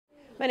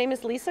My name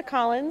is Lisa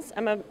Collins.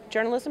 I'm a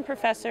journalism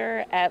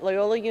professor at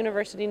Loyola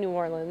University New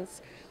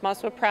Orleans. I'm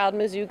also a proud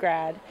Mizzou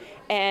grad.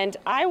 And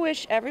I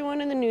wish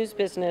everyone in the news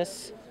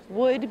business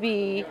would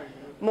be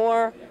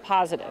more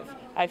positive.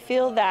 I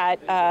feel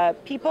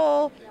that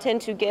people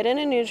tend to get in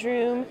a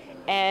newsroom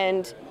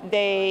and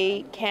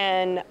they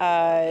can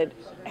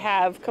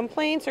have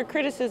complaints or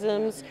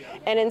criticisms,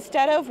 and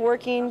instead of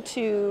working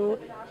to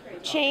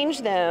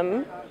change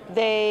them,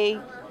 they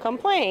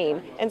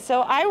complain. And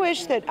so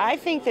I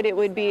think that it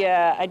would be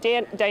a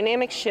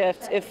dynamic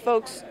shift if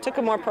folks took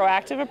a more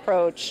proactive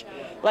approach.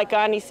 Like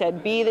Gandhi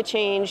said, be the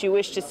change you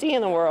wish to see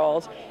in the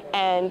world.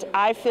 And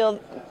I feel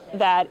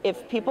that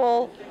if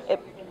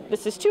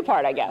this is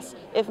two-part, I guess,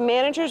 if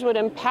managers would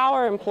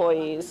empower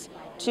employees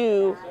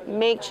to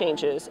make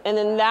changes, and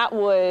then that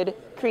would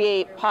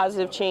create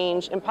positive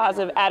change and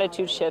positive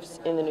attitude shifts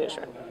in the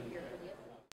newsroom.